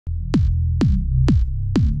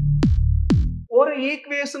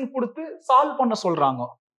Equation கொடுத்து solve பண்ண சொல்றாங்க.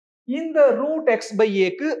 இந்த ரூட் எக்ஸ் பை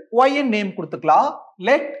ஏக்கு y நேம் கொடுத்துக்கலாம்.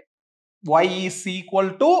 Let y is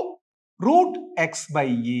equal to root X by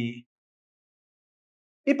ஏ.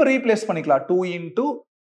 இப்ப ரீப்ளேஸ் பண்ணிக்கலாம். 2 இன்டூ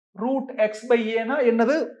ரூட் எக்ஸ் பை ஏனா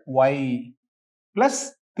என்னது y பிளஸ்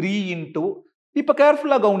 3 இன்டூ, இப்ப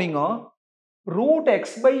கேர்ஃபுல்லா கவனிங்க, ரூட்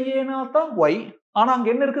எக்ஸ் பை ஏனா தான் y, ஆனா அங்க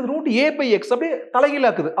என்ன இருக்குது ரூட் ஏ பை எக்ஸ், அப்படியே தலைகீழா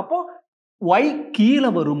இருக்குது. அப்போ y கீழே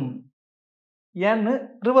வரும். ஏன்னு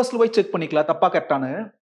ரிவர்ஸ்ல போய் செக் பண்ணிக்கலாம் தப்பா கரெக்டானு.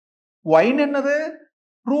 y என்னது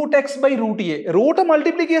root X by root A. Root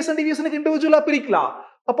multiplication டிவிஷனுக்கு இண்டிவிஜுவலா பிரிக்கலாம்.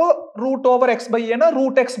 அப்போ ரூட் ஓவர் எக்ஸ் பை ஏனா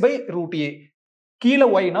ரூட் எக்ஸ் பை ரூட் ஏ. கீழே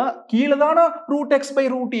ஒய்னா கீழே தானே ரூட் எக்ஸ் பை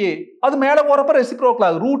ரூட் ஏ, அது மேல போறப்ப ரெசிப்ரோக்கல்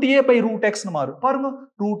ஆகுது. ரூட் ஏ பை ரூட் எக்ஸ்னு மாறும். பாருங்க,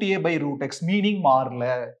 root A by root X meaning மாறல.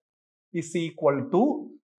 இஸ் ஈக்குவல் டு,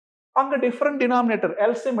 அங்க டிஃபரண்ட் டினாமினேட்டர்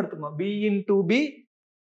எல்சிஎம் எடுத்துக்கணும். b into B,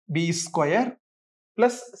 B square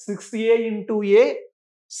plus 6a into A,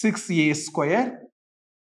 6a square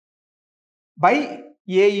by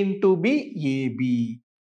a into B, AB.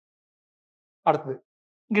 அடுத்தது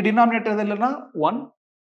இங்க denominator இல்லைன்னா 1,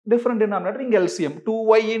 different denominator இங்க LCM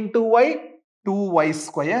 2y into y, 2y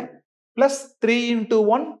square plus 3 into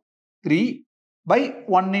 1, 3 by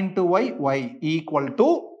 1 into y, y equal to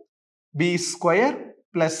b square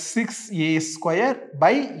plus 6a square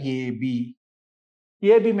by AB.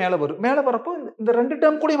 AB மேல வரும். மேல வரப்போ இந்த ரெண்டு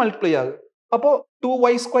டேர்ம் கூட மல்டிப்ளை ஆகுது. அப்போ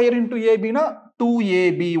 2y square into ஏபினா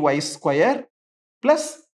 2aby square plus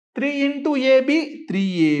 3 into AB,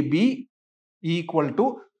 3ab equal to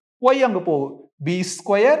y அங்க போகும் b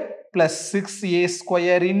square plus 6a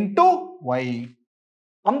square into y.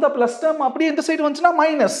 அந்த பிளஸ் டேர்ம் அப்படியே இந்த சைடு வந்துச்சுன்னா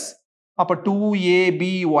மைனஸ். அப்ப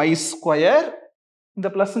 2aby ஸ்கொயர், இந்த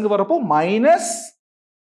பிளஸ் இங்க வரப்போ minus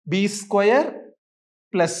b square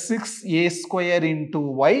plus 6a square into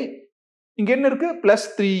y. இங்க என்ன இருக்கு பிளஸ்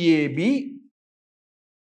 3ab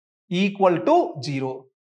ஈக்குவல் டு 0.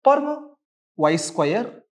 பாருங்க, y ஸ்கொயர்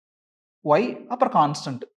y அப்புறம்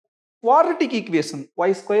constant, quadratic equation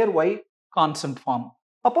y square y constant form.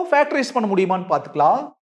 அப்போ ஃபேக்டரைஸ் பண்ண முடியுமான்னு பார்த்துக்கலாம்.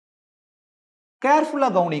 கேர்ஃபுல்லா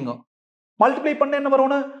கவனிங்க. மல்டிப்ளை பண்ண என்ன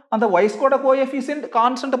வரணும், அந்த y square coefficient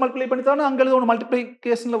constant multiply பண்ணி தானே அங்க எழுதணும்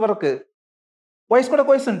மல்டிப்ளிகேஷன்ல வரக்கு. y square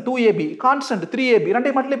coefficient 2ab, constant 3ab,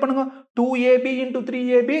 ரெண்டையும் மல்டிப்ளை பண்ணுங்க. 2ab into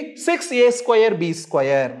 3ab, 6a square b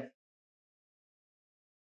square.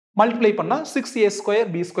 Multiply பண்ணா 6a ஸ்கொயர்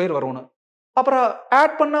b ஸ்கொயர் வரணும். அப்புறம்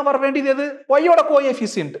ஆட் பண்ணா வர வேண்டியது எது, y-ஓட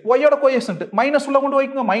கோஎஃபிஷியன்ட். y-ஓட கோஎஃபிஷியன்ட் மைனஸ் உள்ள கொண்டு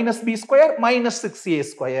வைக்குங்க, minus b square minus 6a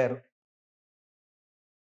square.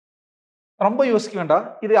 ரொம்ப யோசிக்க வேண்டாம்,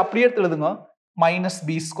 இது அப்படியே எடுத்து எழுதுங்க. Minus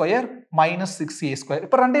b square minus 6a square.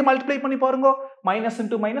 இப்ப ரெண்டையும் மல்டிப்ளை பண்ணி பாருங்க. Minus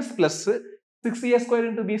into minus plus 6a square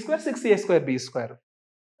into b square, 6a square b square.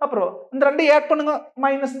 அப்புறம் இந்த ரெண்டையும் ஆட் பண்ணுங்க,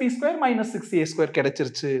 minus b square minus 6a square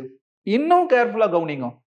கிடைச்சிருச்சு. இன்னும் கேர்ஃபுல்லா கவனிங்க.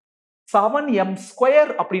 7m ஸ்கொயர்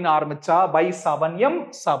அப்படின்னு ஆரம்பிச்சா by 7m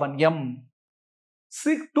 7m.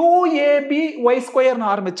 2ab y ஸ்கொயர்னு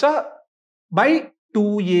ஆரம்பிச்சா பை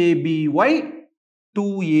 2aby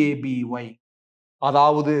 2aby.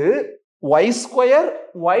 அதாவது y ஸ்கொயர்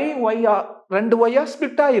y ரெண்டு y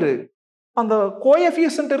ஸ்பிளிட் ஆயிரு. அந்த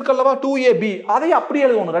கோஎஃபிஷியன்ட் இருக்கல்லவா 2ab, அதை அப்படியே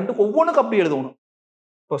எழுதணும். ரெண்டு ஒவ்வொன்றுக்கு அப்படி எழுதணும்.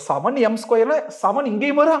 இப்போ 7m ஸ்கொயர்ல 7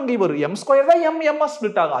 இங்கேயும் வரும் அங்கேயும் வரும். m ஸ்கொயர் தான் m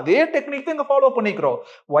ஸ்பிளிட் ஆகும். அதே டெக்னிக் தான் இங்க ஃபாலோ பண்ணிக்கிறோம்.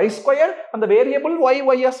 y ஸ்கொயர் அந்த வேரியபிள்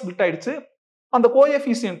y ஸ்பிளிட் ஆயிடுச்சு. அந்த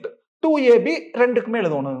கோஎஃபிஷியன்ட் 2ab ரெண்டுக்குமே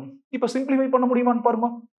எழுதணும். இப்போ சிம்பிளிஃபை பண்ண முடியுமான்னு பாருங்க.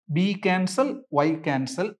 b cancel, y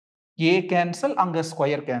cancel, a cancel, அங்க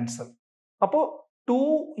ஸ்கொயர் கேன்சல். அப்போ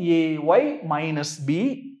 2ay minus b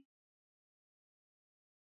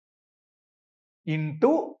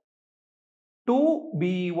into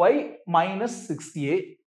 2by minus 6a.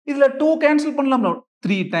 இதுல 2 கேன்சல் பண்ணலாம்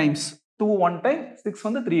 3 டைம்ஸ். 2 1 டைம், 6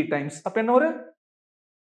 வந்து 3 டைம்ஸ். அப்ப என்ன வரும்,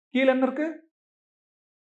 கீழ என்ன இருக்கு,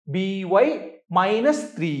 by minus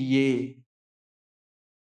 3a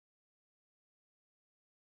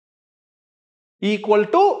equal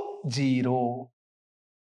to 0.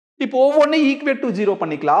 இப்போ ஒவ்வொன்னு ஈக்குவேட் டு 0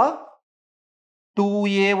 பண்ணிக்கலாம்.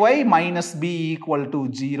 2ay minus b equal to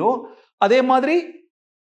 0. அதே மாதிரி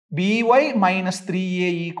by minus 3a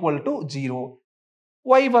equal to 0.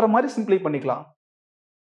 y வர மாதிரி சிம்பிளை பண்ணிக்கலாம்.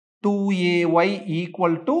 2ay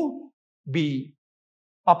equal to b.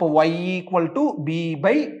 அப்போ y equal to b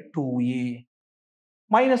by 2a.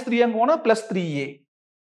 minus 3 அங்க போனா plus 3a.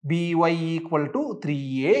 by equal to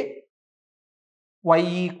 3a. y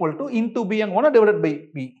equal to into b அங்க போனா divided by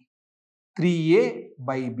b. 3a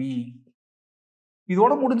by b.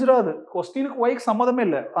 இதோட முடிஞ்சிராது. क्वेश्चनக்கு y க்கு சம்பந்தமே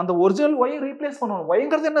இல்ல. அந்த ஒரிஜினல் y ரீப்ளேஸ் பண்ணனும்.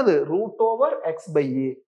 yங்கிறது என்னது, √x by a.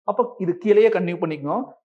 அப்ப இது கீழேயே கன்டினியூ பண்ணிக்கணும்.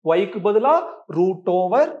 y க்கு பதிலா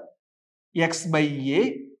 √x by a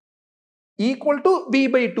equal to b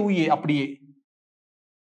by 2a அப்படியே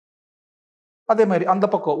அதே மாதிரி அந்த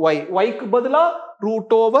பக்கம் yக்கு பதிலா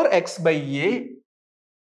root over X by A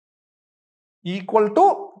equal to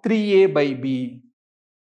 3a by b.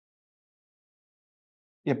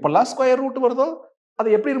 எப்பெல்லாம் ஸ்கொயர் ரூட் வருதோ அதை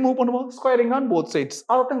எப்படி ரிமூவ் பண்ணுவோம்? Squaring on both sides.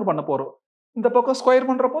 அதைத்தான் பண்ண போறோம். இந்த பக்கம் ஸ்கொயர்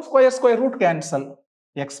பண்றப்போ square root cancel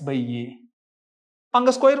X by ஏ. அங்க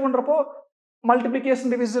ஸ்கொயர் பண்றப்போ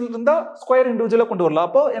மல்டிபிளிகேஷன் டிவிஷன் இருந்தா ஸ்கொயர் இண்டிவிஜுவலா கொண்டு வரலாம்.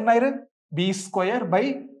 அப்போ என்ன ஆயிரு? பி ஸ்கொயர் பை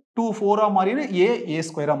 2 4 மாறிடு, ஏ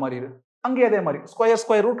ஸ்கொயரா மாறிடு. அங்கே அதே மாதிரி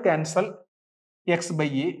square root cancel X by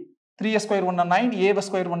A. 3a square பண்ணா 9, a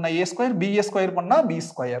ஸ்கொயர் பண்ணா a ஸ்கொயர், b ஸ்கொயர் பண்ணா b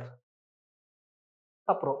ஸ்கொயர்.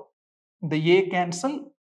 அப்புறம் இந்த a கேன்சல்,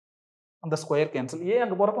 அந்த ஸ்கொயர் கேன்சல். a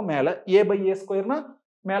அங்க போறப்ப மேல a பை a ஸ்கொயர்னா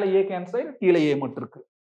மேல a கேன்சல், கீழே a மட்டும் இருக்கு.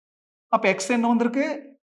 அப்ப x என்ன வந்திருக்கு?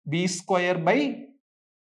 b square by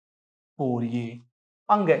 4a.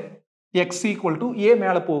 அங்க x ஈக்குவல் டு a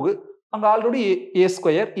மேல போகு. அங்க already a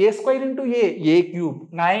square into a cube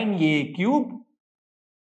 9a cube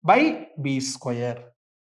by b square.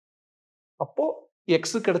 அப்போ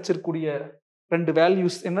x கிடைச்சிருக்கூடிய ரெண்டு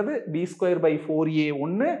வேல்யூஸ் என்னது? b ஸ்கொயர் பை 4a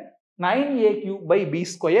ஒன்னு, 9a cube by b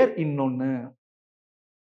square இன்னொன்னு.